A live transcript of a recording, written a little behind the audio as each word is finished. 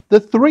The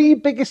three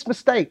biggest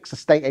mistakes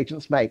estate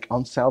agents make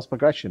on sales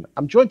progression.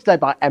 I'm joined today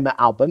by Emma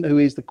Alban, who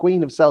is the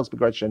queen of sales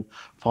progression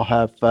for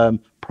her firm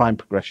Prime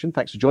Progression.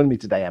 Thanks for joining me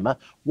today, Emma.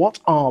 What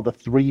are the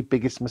three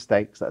biggest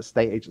mistakes that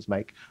estate agents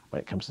make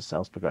when it comes to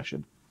sales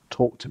progression?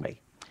 Talk to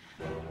me.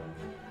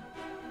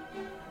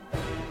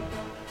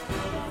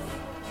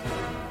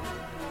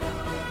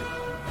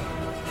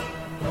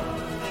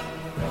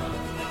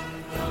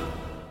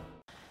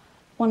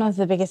 One of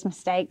the biggest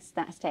mistakes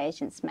that estate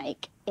agents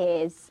make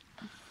is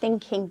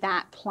thinking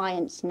that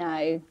clients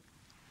know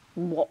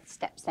what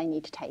steps they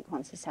need to take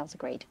once the sale's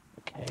agreed.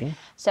 Okay.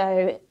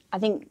 So I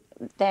think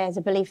there's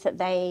a belief that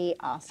they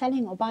are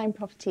selling or buying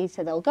properties,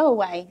 so they'll go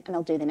away and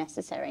they'll do the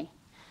necessary,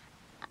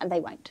 and they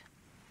won't.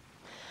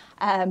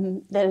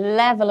 The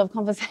level of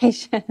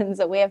conversations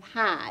that we have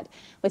had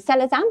with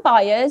sellers and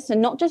buyers,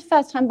 and not just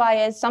first-time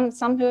buyers, some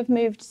who have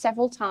moved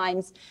several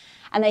times,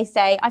 and they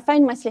say, I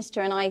phoned my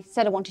solicitor and I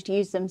said I wanted to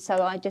use them, so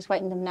I'm just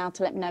waiting them now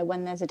to let me know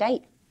when there's a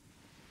date.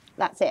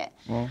 That's it.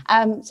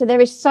 Yeah. So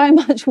there is so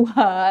much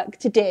work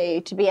to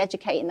do to be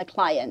educating the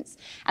clients.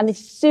 And the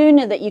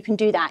sooner that you can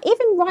do that,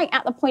 even right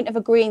at the point of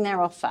agreeing their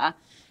offer,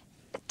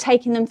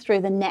 taking them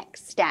through the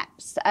next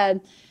steps.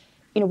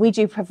 We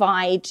do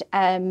provide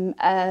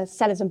a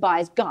sellers and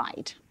buyers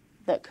guide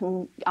that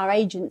our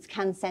agents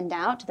can send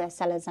out to their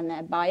sellers and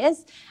their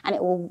buyers, and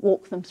it will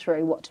walk them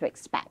through what to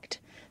expect.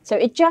 So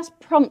it just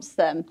prompts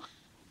them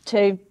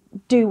to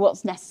do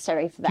what's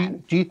necessary for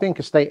them. Do you think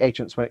estate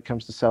agents, when it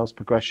comes to sales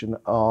progression,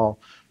 are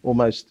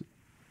almost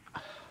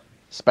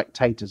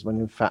spectators when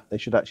in fact they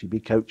should actually be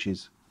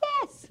coaches?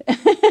 Yes.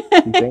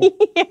 You think?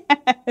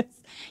 Yes.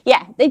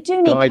 Yeah, they do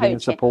need guiding coaching.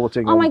 And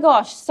supporting. Oh my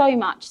gosh, so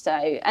much so.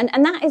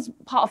 And that is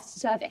part of the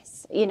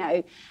service,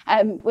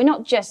 We're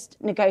not just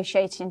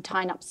negotiating,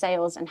 tying up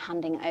sales and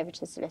handing it over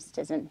to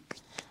solicitors and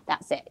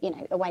that's it,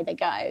 away they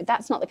go.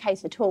 That's not the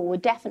case at all. We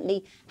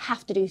definitely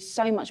have to do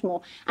so much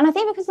more. And I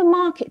think because the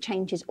market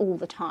changes all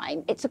the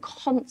time, it's a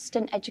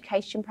constant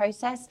education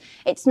process.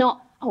 It's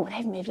not,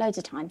 they've moved loads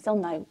of times, they'll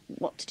know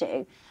what to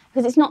do.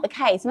 Because it's not the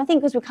case. And I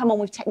think as we come on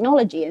with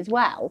technology as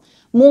well,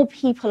 more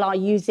people are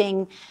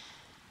using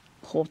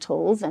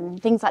portals and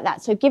things like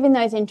that. So giving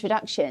those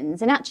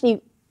introductions, and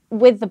actually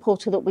with the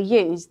portal that we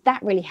use,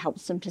 that really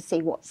helps them to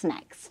see what's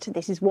next.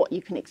 This is what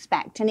you can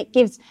expect. And it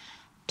gives,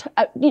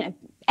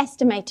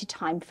 estimated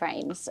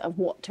timeframes of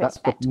what to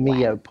expect. That's the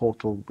Mio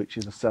portal, which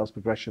is a sales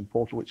progression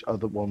portal, which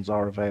other ones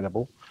are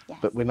available. Yes.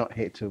 But we're not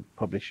here to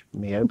publish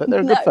Mio, but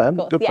they're a good firm.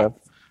 Course, good yes.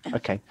 firm.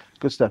 Okay,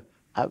 good stuff.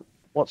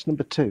 What's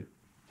number two?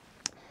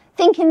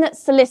 Thinking that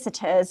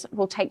solicitors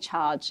will take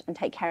charge and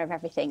take care of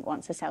everything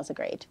once the sale's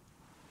agreed.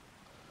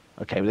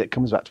 Okay, but it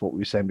comes back to what we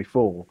were saying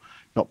before,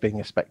 not being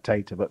a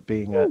spectator, but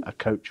being a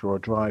coach or a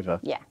driver.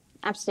 Yeah,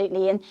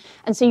 absolutely.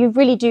 And so you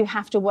really do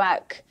have to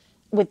work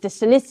with the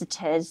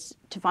solicitors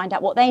to find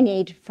out what they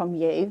need from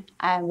you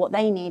and what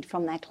they need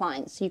from their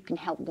clients so you can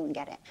help them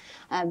get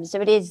it.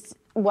 So it is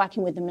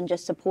working with them and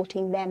just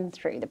supporting them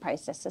through the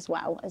process as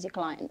well as your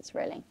clients,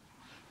 really.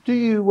 Do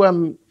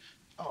you,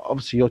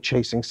 obviously you're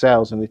chasing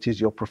sales and it is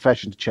your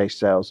profession to chase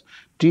sales.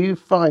 Do you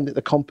find that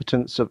the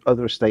competence of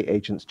other estate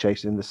agents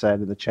chasing the sale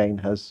in the chain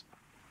has,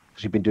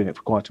 because you've been doing it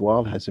for quite a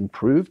while, has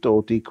improved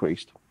or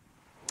decreased?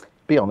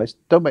 Be honest,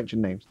 don't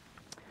mention names.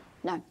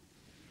 No.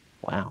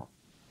 Wow.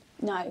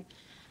 No.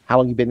 How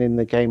long have you been in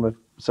the game of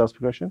sales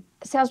progression?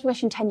 Sales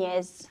progression, 10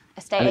 years.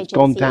 Estate agency, it's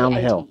gone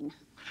downhill. 18.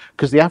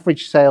 Because the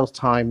average sales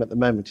time at the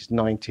moment is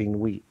 19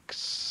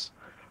 weeks.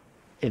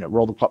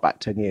 Roll the clock back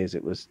 10 years,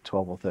 it was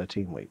 12 or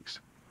 13 weeks.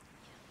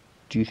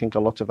 Do you think a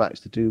lot of that is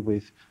to do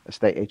with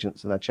estate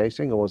agents and their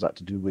chasing, or is that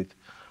to do with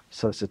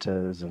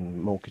solicitors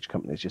and mortgage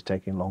companies just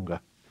taking longer?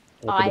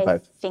 Or a bit of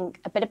both? I think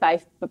a bit of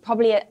both, but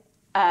probably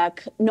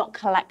not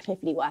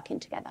collectively working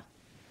together.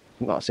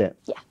 That's it?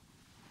 Yeah,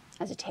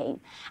 as a team.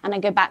 And I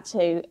go back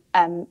to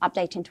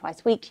updating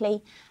twice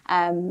weekly.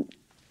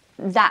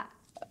 That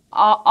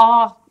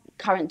our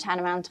current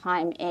turnaround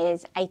time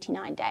is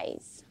 89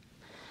 days.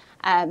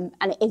 And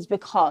it is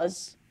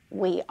because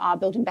we are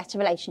building better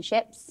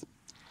relationships.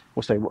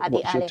 What's your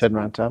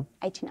turnaround time?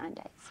 89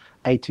 days.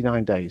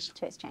 89 days?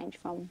 To exchange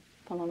from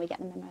when we get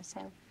the memo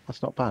sale.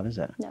 That's not bad, is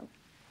it? No.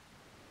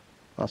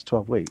 That's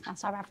 12 weeks?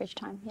 That's our average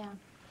time, yeah.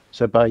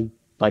 So by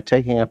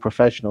taking a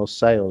professional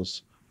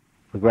sales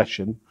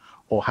progression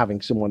or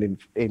having someone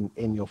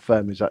in your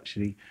firm who's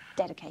actually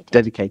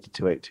dedicated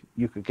to it,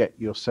 you could get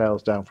your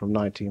sales down from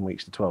 19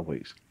 weeks to 12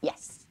 weeks?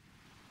 Yes.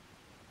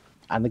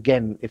 And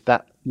again,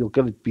 you're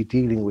going to be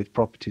dealing with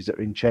properties that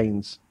are in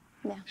chains.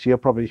 Yeah. So you're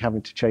probably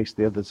having to chase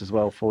the others as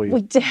well for you.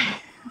 We do.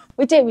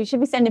 We do. We should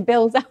be sending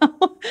bills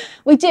out.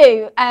 We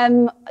do.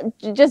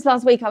 Just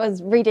last week, I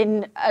was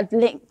reading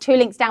two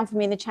links down from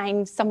me in the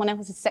chain. Someone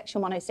else's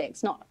Section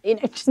 106. Not,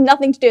 just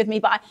nothing to do with me,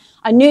 but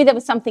I knew there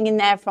was something in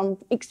there from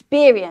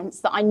experience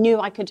that I knew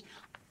I could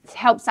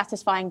help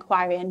satisfy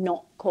inquiry and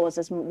not cause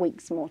us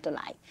weeks more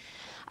delay.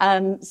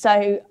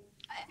 So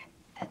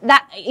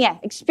that,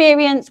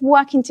 experience,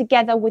 working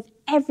together with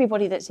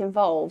everybody that's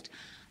involved.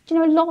 Do you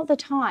know, a lot of the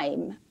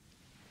time,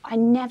 I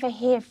never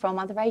hear from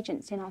other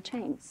agents in our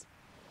chains.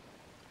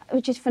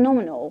 which is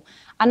phenomenal.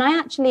 And I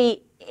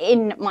actually,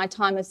 in my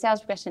time of sales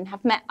progression,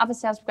 have met other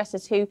sales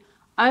progressors who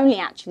only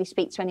actually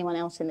speak to anyone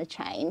else in the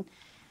chain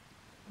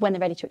when they're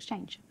ready to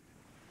exchange.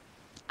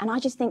 And I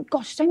just think,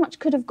 gosh, so much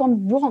could have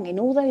gone wrong in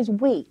all those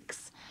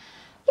weeks.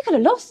 You could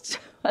have lost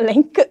a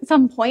link at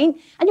some point,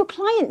 and your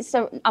clients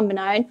are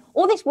unbeknown.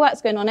 All this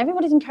work's going on.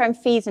 Everybody's incurring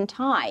fees and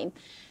time.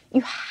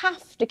 You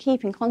have to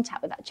keep in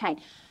contact with that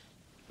chain.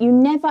 You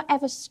never,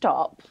 ever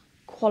stop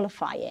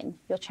qualifying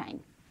your chain.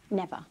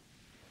 Never.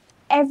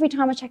 Every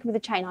time I check in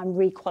with the chain, I'm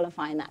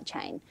re-qualifying that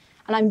chain.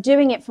 And I'm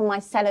doing it for my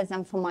sellers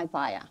and for my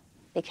buyer,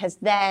 because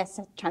their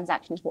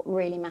transaction is what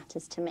really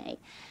matters to me,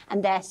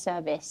 and their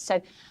service.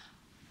 So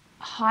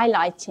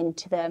highlighting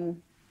to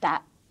them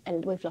that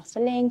we've lost a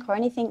link or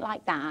anything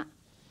like that,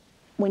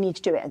 we need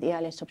to do it at the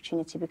earliest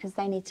opportunity, because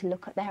they need to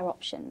look at their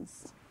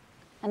options.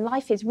 And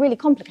life is really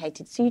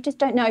complicated, so you just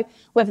don't know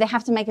whether they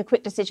have to make a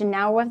quick decision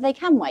now or whether they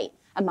can wait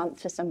a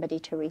month for somebody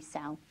to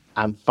resell.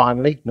 And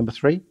finally, number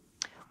 3.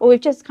 Well,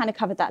 we've just kind of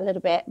covered that a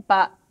little bit,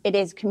 but it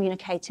is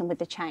communicating with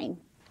the chain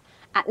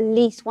at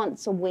least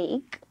once a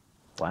week.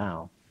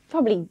 Wow.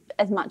 Probably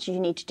as much as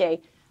you need to do,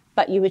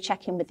 but you would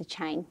check in with the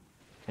chain.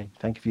 Okay,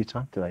 thank you for your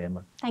time today,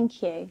 Emma.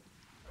 Thank you.